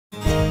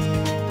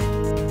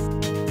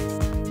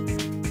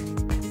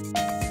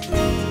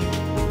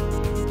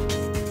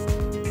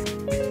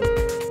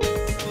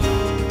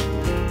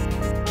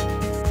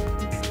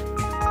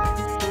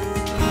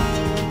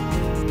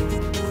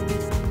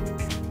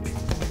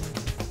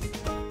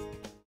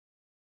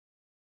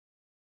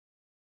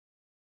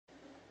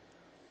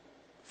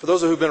For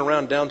those of you who've been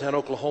around downtown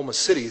Oklahoma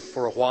City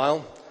for a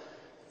while,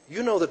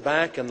 you know that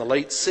back in the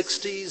late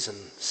 60s and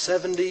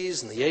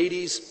 70s and the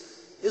 80s,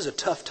 it was a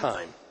tough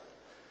time.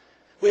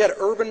 We had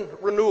urban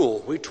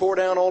renewal. We tore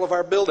down all of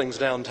our buildings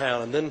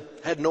downtown and then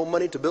had no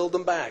money to build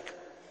them back.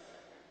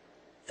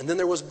 And then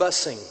there was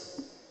busing.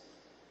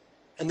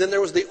 And then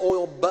there was the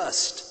oil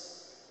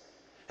bust.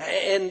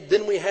 And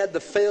then we had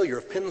the failure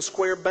of Penn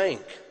Square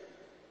Bank.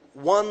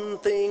 One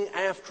thing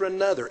after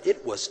another.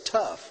 It was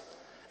tough.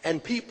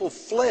 And people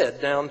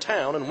fled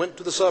downtown and went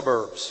to the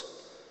suburbs.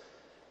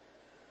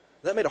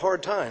 That made a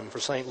hard time for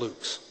St.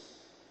 Luke's.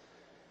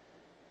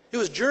 It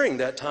was during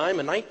that time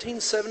in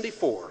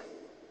 1974,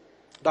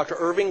 Dr.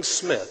 Irving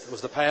Smith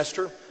was the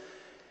pastor,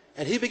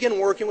 and he began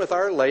working with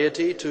our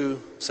laity to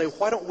say,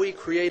 why don't we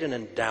create an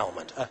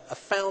endowment, a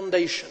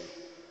foundation,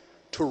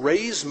 to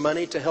raise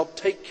money to help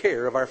take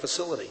care of our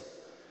facility.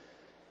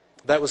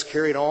 That was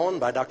carried on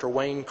by Dr.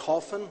 Wayne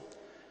Coffin,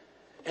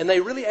 and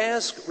they really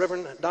asked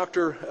Reverend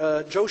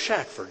Dr. Joe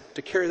Shackford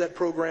to carry that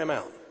program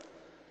out.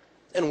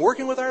 And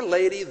working with our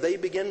laity, they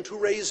began to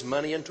raise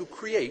money and to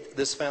create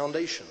this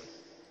foundation.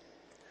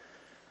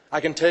 I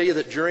can tell you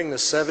that during the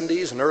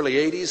 70s and early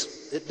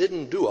 80s, it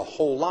didn't do a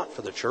whole lot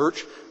for the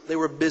church. They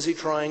were busy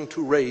trying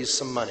to raise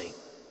some money.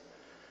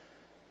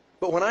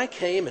 But when I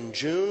came in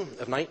June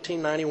of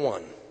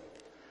 1991,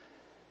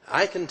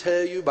 I can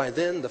tell you by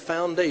then the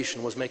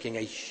foundation was making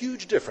a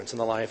huge difference in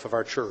the life of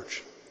our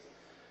church.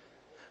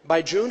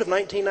 By June of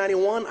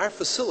 1991, our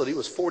facility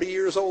was 40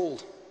 years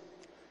old.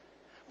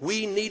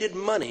 We needed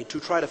money to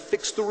try to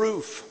fix the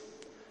roof.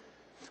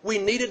 We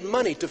needed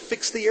money to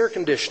fix the air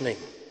conditioning.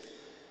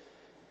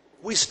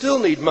 We still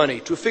need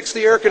money to fix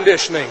the air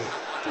conditioning.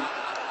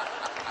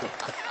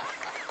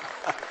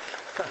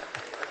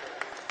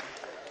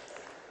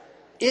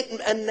 It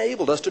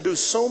enabled us to do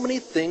so many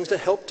things to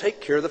help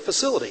take care of the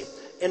facility.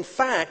 In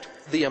fact,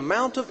 the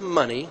amount of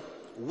money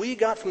we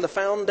got from the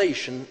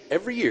foundation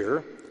every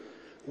year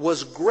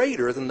was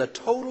greater than the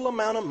total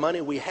amount of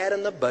money we had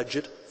in the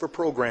budget for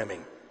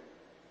programming.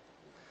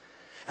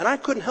 And I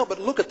couldn't help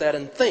but look at that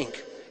and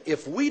think,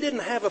 if we didn't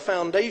have a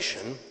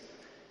foundation,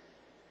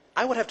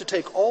 I would have to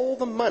take all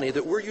the money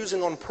that we're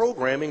using on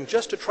programming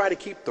just to try to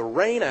keep the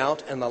rain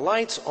out and the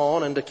lights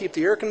on and to keep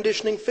the air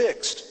conditioning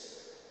fixed.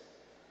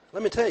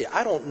 Let me tell you,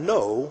 I don't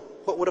know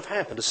what would have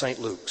happened to St.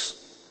 Luke's.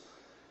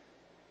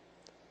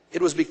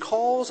 It was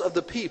because of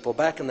the people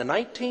back in the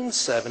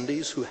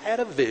 1970s who had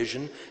a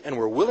vision and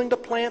were willing to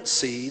plant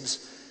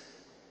seeds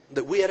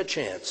that we had a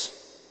chance.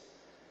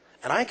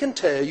 And I can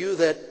tell you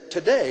that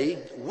today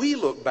we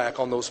look back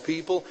on those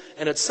people,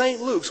 and at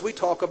St. Luke's we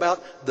talk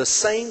about the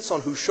saints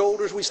on whose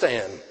shoulders we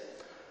stand.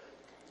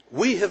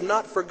 We have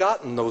not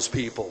forgotten those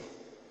people.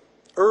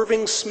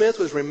 Irving Smith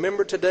was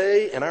remembered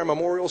today in our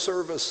memorial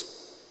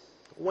service.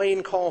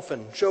 Wayne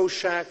Coffin, Joe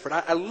Shackford.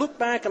 I look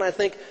back and I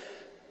think,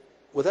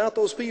 without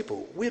those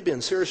people, we'd be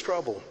in serious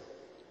trouble.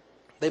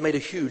 They made a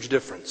huge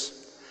difference.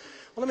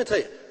 Well, let me tell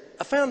you,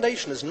 a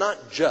foundation is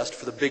not just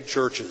for the big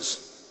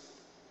churches.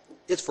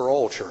 It's for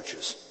all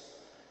churches.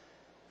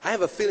 I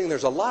have a feeling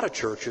there's a lot of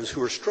churches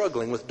who are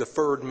struggling with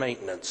deferred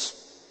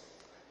maintenance.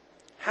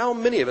 How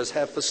many of us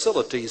have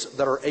facilities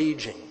that are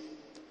aging?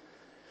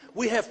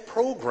 We have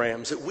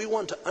programs that we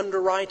want to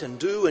underwrite and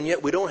do, and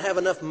yet we don't have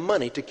enough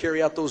money to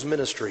carry out those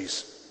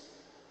ministries.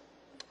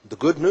 The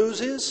good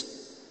news is,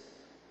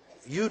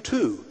 you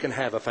too can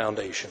have a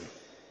foundation.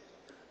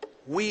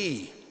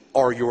 We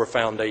are your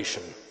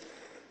foundation.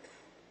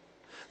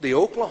 The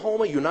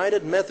Oklahoma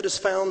United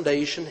Methodist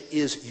Foundation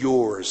is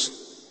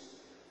yours.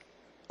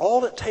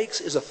 All it takes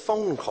is a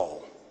phone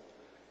call.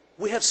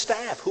 We have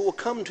staff who will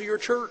come to your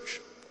church.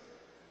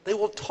 They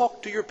will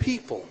talk to your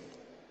people.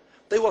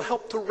 They will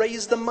help to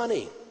raise the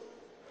money.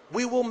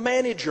 We will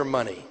manage your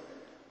money.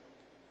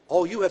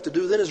 All you have to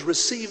do then is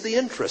receive the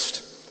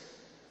interest.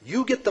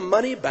 You get the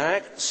money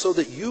back so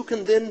that you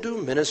can then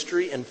do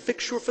ministry and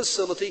fix your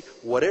facility,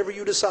 whatever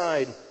you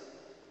decide.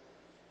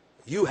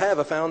 You have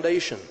a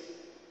foundation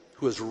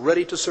who is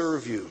ready to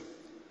serve you.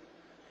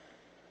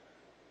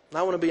 Now,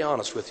 I want to be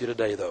honest with you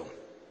today, though.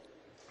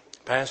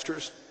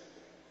 Pastors,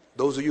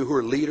 those of you who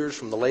are leaders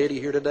from the laity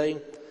here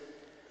today,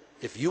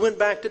 if you went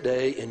back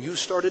today and you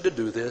started to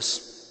do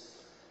this,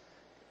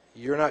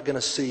 you're not going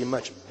to see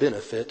much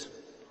benefit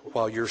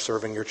while you're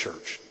serving your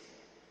church.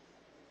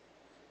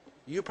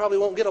 You probably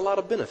won't get a lot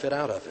of benefit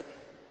out of it.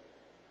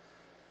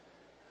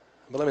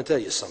 But let me tell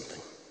you something.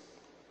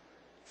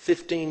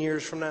 15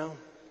 years from now,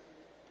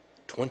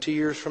 20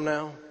 years from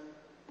now,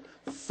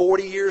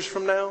 40 years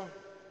from now,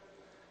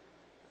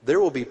 there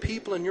will be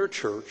people in your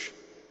church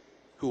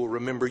who will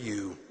remember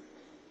you.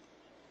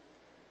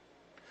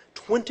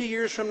 20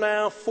 years from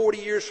now, 40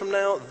 years from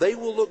now, they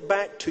will look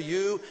back to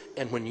you,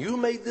 and when you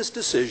made this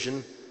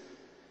decision,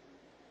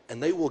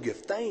 and they will give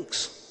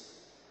thanks.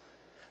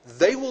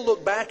 They will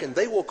look back and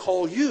they will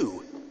call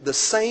you the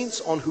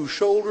saints on whose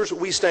shoulders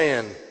we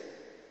stand.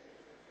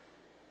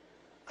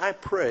 I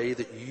pray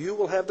that you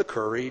will have the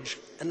courage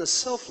and the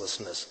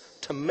selflessness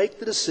to make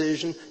the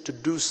decision to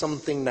do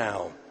something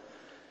now.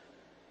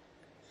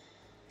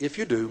 If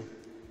you do,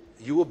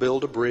 you will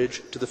build a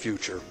bridge to the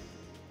future,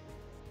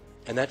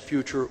 and that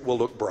future will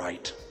look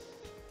bright.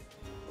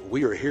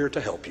 We are here to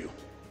help you.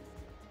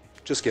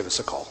 Just give us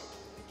a call.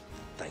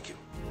 Thank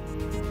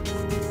you.